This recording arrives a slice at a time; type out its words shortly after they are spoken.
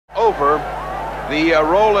over. The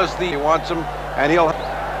roll is he wants him, and he'll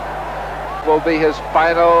will be his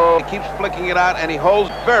final. He keeps flicking it out, and he holds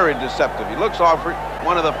very deceptive. He looks awful.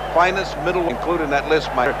 One of the finest middle, including that list,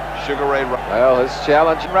 my Sugar Ray. Well, his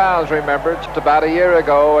challenge rounds, remember, just about a year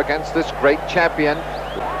ago against this great champion.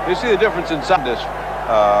 You see the difference in this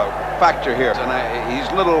factor here, and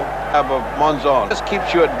he's little of Monzon. This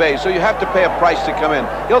keeps you at bay, so you have to pay a price to come in.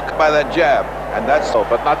 He'll come by that jab, and that's so.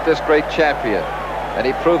 But not this great champion. And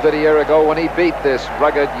he proved it a year ago when he beat this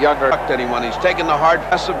rugged, younger. Anyone. He's taken the hard,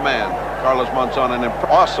 passive man, Carlos Monzon, and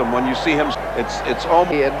awesome when you see him. It's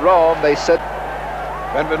only in Rome. They said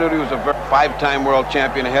Benvenuti was a five-time world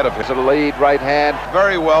champion ahead of him. To the lead, right hand.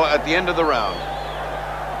 Very well at the end of the round.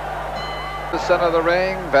 The center of the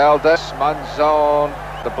ring, Valdez, Monzon,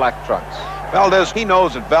 the black trunks. Valdez, he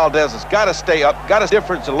knows that Valdez has got to stay up, got a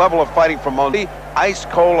difference in level of fighting from Monzon. Ice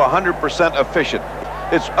cold, 100% efficient.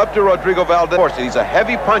 It's up to Rodrigo Valdez. Of course, he's a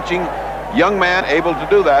heavy punching young man, able to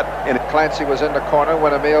do that. And Clancy was in the corner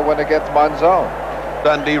when Emil went against Monzon.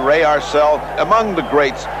 Dundee, Ray Arcel, among the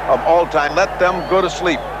greats of all time. Let them go to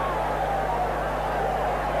sleep.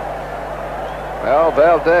 Well,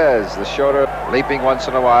 Valdez, the shorter, leaping once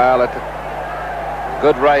in a while at the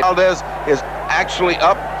good right. Valdez is actually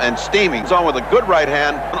up and steaming. He's on with a good right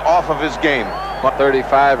hand off of his game.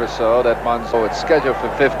 35 or so that Monzon is scheduled for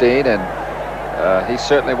 15, and he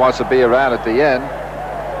certainly wants to be around at the end,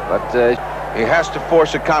 but he has to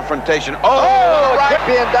force a confrontation.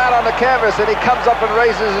 Champion down on the canvas, and he comes up and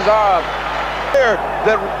raises his arm. Here,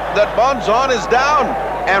 that Monzon is down,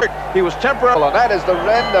 and he was temporarily. And that is the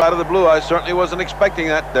rend out of the blue. I certainly wasn't expecting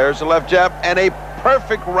that. There's a left jab and a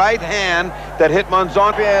perfect right hand that hit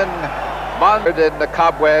Monzon. Monzon in the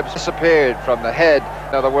cobwebs disappeared from the head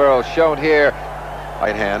of the world, shown here.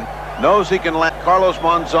 Right hand. Knows he can land. Carlos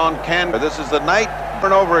Monzon can. This is the night over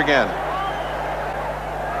and over again.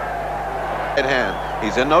 Right hand.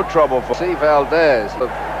 He's in no trouble. See Valdez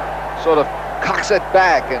sort of cocks it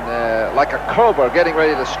back and like a cobra getting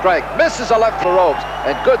ready to strike. Misses a left for ropes,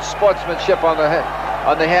 and good sportsmanship on the head.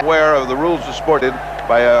 Aware of the rules of sport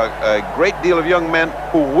by a great deal of young men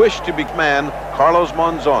who wish to be man. Carlos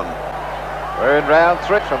Monzon. We're in round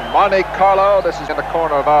 3 from Monte Carlo. This is in the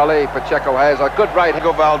corner of Ali. Pacheco has a good right.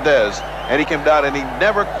 Rodrigo Valdez, and he came down, and he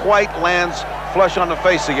never quite lands flush on the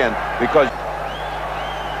face again because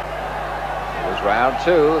it was round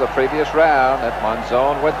 2, the previous round, that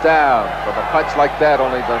Monzon went down from a punch like that.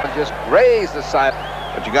 Only just grazed the side.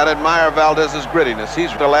 But you got to admire Valdez's grittiness.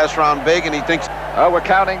 He's the last round big, and he thinks. We're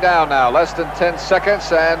counting down now. Less than 10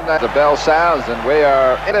 seconds, and the bell sounds, and we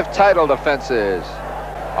are in title defenses.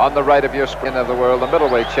 On the right of your screen of the world, the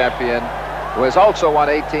middleweight champion, who has also won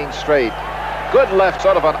 18 straight. Good left,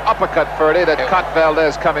 sort of an uppercut for it that caught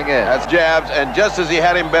Valdez coming in. That's jabs, and just as he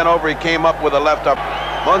had him bent over, he came up with a left up.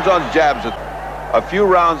 Monzon's jabs. A few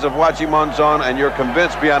rounds of watching Monzon, and you're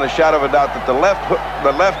convinced beyond a shadow of a doubt that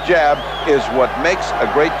the left jab is what makes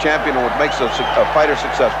a great champion and what makes a fighter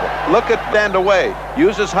successful. Look at stand away,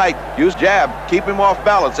 use his height, use jab, keep him off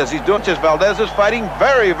balance as he's doing. Just Valdez is fighting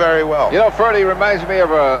very, very well. You know, Ferdy reminds me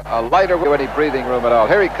of a lighter any breathing room at all.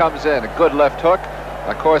 Here he comes in, a good left hook.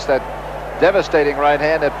 Of course, that devastating right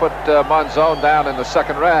hand that put Monzon down in the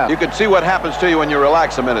second round. You can see what happens to you when you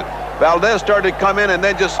relax a minute. Valdez started to come in and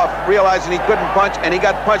then just realizing he couldn't punch, and he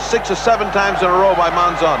got punched 6 or 7 times in a row by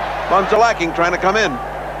Monzon. Monzon lacking, trying to come in.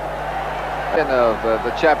 Of the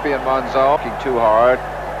champion Monzon, working too hard.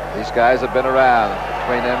 These guys have been around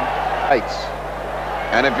between them fights.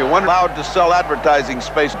 And if you're allowed to sell advertising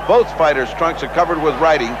space, both fighters' trunks are covered with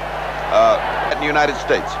writing in the United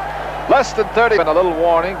States. Less than 30. And a little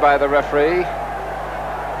warning by the referee.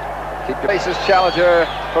 Keep your faces challenger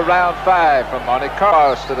for round 5 from Monte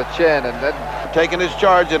Carlo to the chin, and then taking his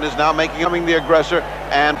charge and is now making the aggressor.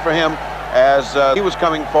 And for him, as he was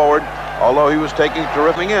coming forward, although he was taking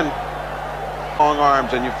terrific in long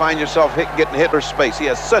arms, and you find yourself getting hit for space. He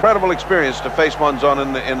has such incredible experience to face Monzon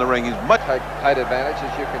in the ring. He's much height advantage,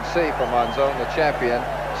 as you can see, from Monzon, the champion.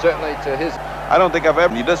 Certainly to his. I don't think I've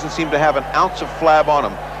ever. He doesn't seem to have an ounce of flab on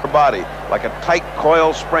him. Her body like a tight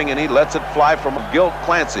coil spring, and he lets it fly from Gil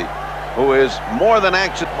Clancy, who is more than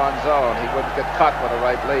anxious. Monzon, he wouldn't get caught with a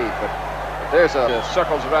right lead, but there's a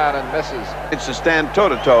circles around and misses. It's to stand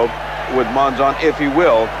toe-to-toe with Monzon if he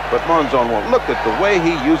will, but Monzon won't. Look at the way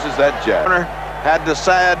he uses that jab. Had the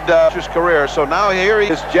sad his career, so now here he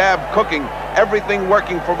is, jab cooking, everything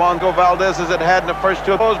working for Rodrigo Valdez as it had in the first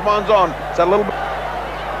 2. Those Monzon, it's a little bit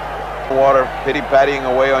water pity-pattying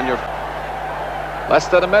away on your. Less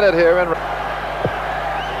than a minute here, and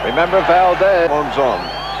remember Valdez. Monzon.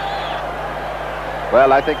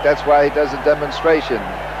 Well, I think that's why he does a demonstration.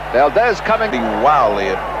 Valdez coming wildly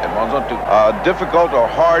at Monzon. Difficult or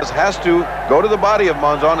hard, has to go to the body of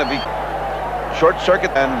Monzon if he short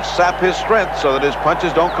circuit and sap his strength so that his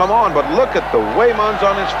punches don't come on. But look at the way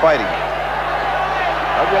Monzon is fighting.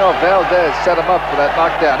 You know, Valdez set him up for that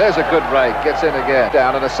knockdown. There's a good right. Gets in again.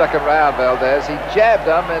 Down in the second round, Valdez. He jabbed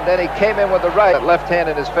him, and then he came in with the right. Left hand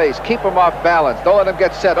in his face. Keep him off balance. Don't let him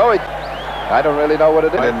get set. Oh, I don't really know what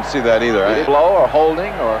it is. I didn't see that either. Blow or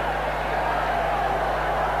holding or...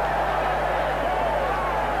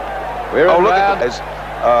 We're in look round. at this.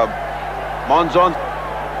 Monzon.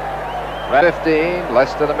 15,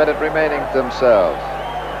 less than a minute remaining themselves.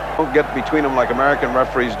 Don't get between them like American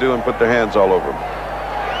referees do and put their hands all over them.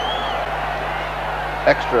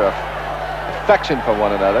 Extra affection for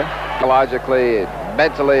one another, psychologically,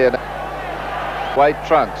 mentally, and white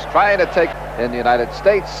trunks, trying to take in the United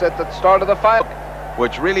States at the start of the fight.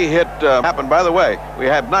 Which really happened, by the way. We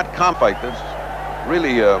had not fight this.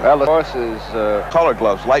 Really, well, the horse is color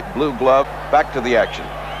gloves, light blue glove, back to the action.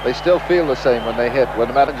 They still feel the same when they hit. When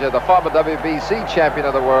the manager, the former WBC champion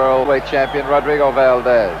of the world, weight champion Rodrigo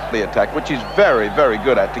Valdez. The attack, which he's very, very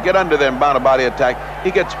good at. To get under there and mount a body attack, he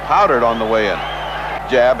gets powdered on the way in.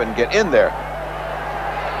 Jab and get in there.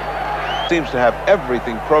 Seems to have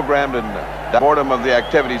everything programmed, and the boredom of the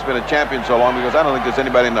activity. He's been a champion so long because I don't think there's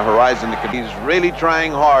anybody in the horizon that can. He's really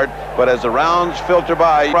trying hard, but as the rounds filter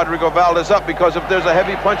by, Rodrigo Valdes up, because if there's a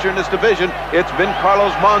heavy puncher in this division, it's been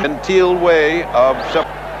Carlos Monzon. Genteel way of...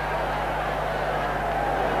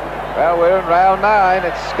 Well, we're in round 9.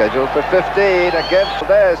 It's scheduled for 15. Again,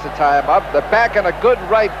 there's the time up. The back and a good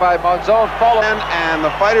right by Monzon. And the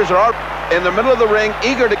fighters are out in the middle of the ring,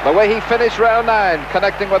 eager to... The way he finished round 9,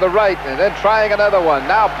 connecting with the right and then trying another one.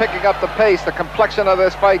 Now picking up the pace. The complexion of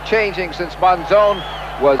this fight changing since Monzon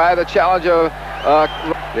was by the challenger.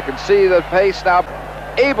 You can see the pace now.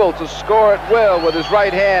 Able to score at will with his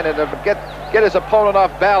right hand and get his opponent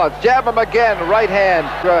off balance. Jab him again, right hand.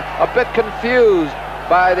 A bit confused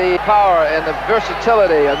by the power and the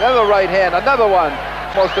versatility. Another right hand, another one.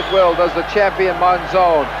 Most at will does the champion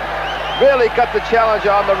Monzon. Really got the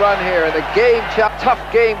challenger on the run here, and the tough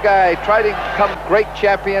game guy trying to become great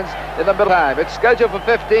champions in the middle time. It's scheduled for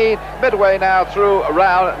 15, midway now through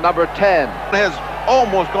round number 10. Has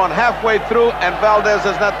almost gone halfway through, and Valdez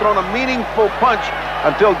has not thrown a meaningful punch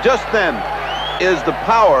until just then. Is the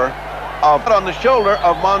power of on the shoulder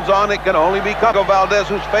of Monzon. It can only be Rodrigo Valdez,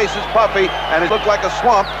 whose face is puffy and it looks like a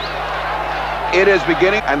swamp. It is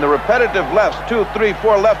beginning, and the repetitive lefts, 2, 3,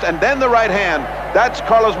 4 left, and then the right hand. That's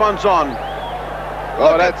Carlos Monzon.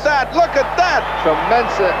 Look at that! Look at that!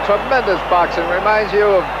 Tremendous boxing. Reminds you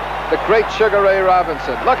of the great Sugar Ray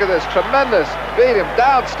Robinson. Look at this, tremendous. Beat him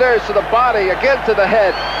downstairs to the body, again to the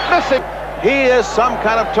head. Missing. He is some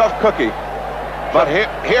kind of tough cookie. But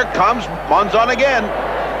here comes Monzon again.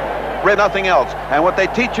 Nothing else. And what they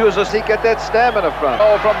teach you is to get that stamina from.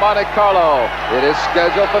 Oh, from Monte Carlo. It is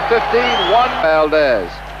scheduled for 15. Valdez.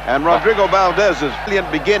 And Rodrigo Valdez is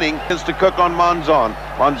beginning to cook on Monzon.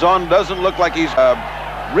 Monzon doesn't look like he's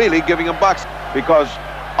really giving him boxing because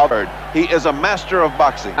he is a master of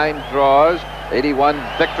boxing. 9 draws, 81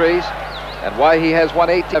 victories, and why he has won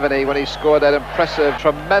 870 when he scored that impressive,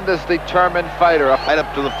 tremendous, determined fighter. Right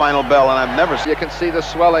up to the final bell, and I've never seen... You can see the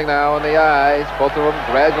swelling now in the eyes, both of them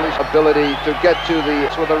gradually ability to get to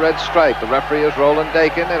with a red stripe. The referee is Roland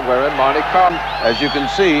Dakin, and we're in Monte Carlo. As you can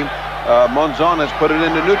see, Monzon has put it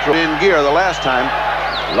into neutral in gear the last time.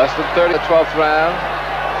 Less than 30, the 12th round.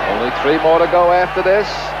 Only 3 more to go after this,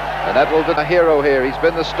 and that will be a hero here. He's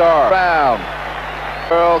been the star. Round.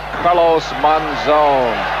 Carlos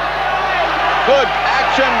Monzon. Good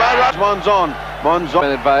action by Monzon.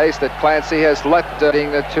 Monzon advice that Clancy has let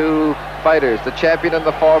being the 2 fighters, the champion and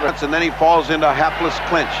the former. And then he falls into a hapless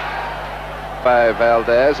clinch. By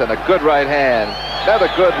Valdez, and a good right hand.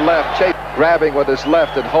 Another good left, grabbing with his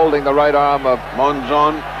left and holding the right arm of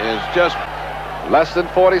Monzon is just less than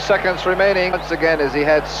 40 seconds remaining. Once again, as he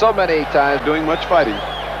had so many times. Doing much fighting.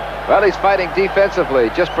 Well, he's fighting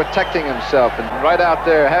defensively, just protecting himself, and right out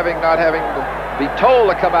there, not having to be told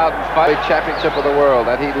to come out and fight a championship of the world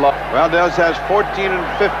that he lost. Valdez has 14 and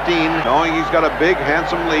 15, knowing he's got a big,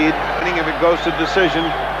 handsome lead. If it goes to decision.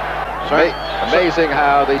 Amazing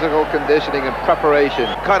how the physical conditioning and preparation.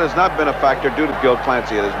 Cut has not been a factor due to Gil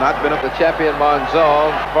Clancy. It has not been the champion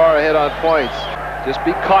Monzon far ahead on points. Just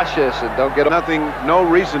be cautious and don't get no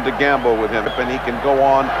reason to gamble with him, and he can go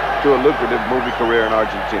on to a lucrative movie career in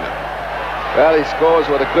Argentina. Well, he scores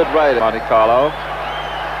with a good right at Monte Carlo.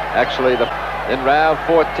 Actually, in round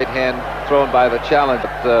 14, hand thrown by the challenger.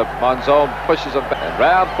 Monzon pushes him back. And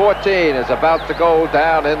round 14 is about to go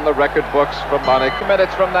down in the record books from Monaco. 2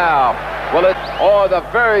 minutes from now. Will it, or the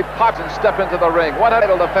very popular step into the ring? One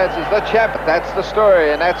title defense is the champ. That's the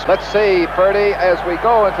story, and that's, let's see, Ferdy, as we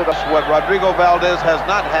go into the... What Rodrigo Valdez has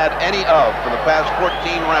not had any of for the past 14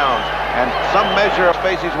 rounds. And some measure of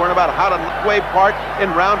face he's worried about how to play part in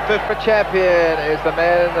round 5. The champion is the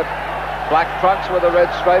man in the black trunks with a red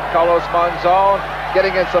stripe, Carlos Monzon,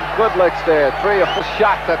 getting in some good licks there. 3 or 4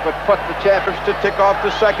 shots that would put the champions to tick off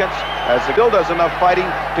the seconds, as the still does enough fighting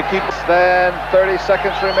to keep... Then 30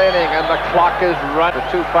 seconds remaining, and the clock is run. The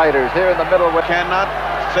 2 fighters here in the middle. Cannot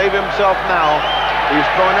save himself now. He's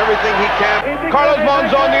throwing everything he can. Carlos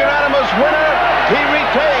Monzon, the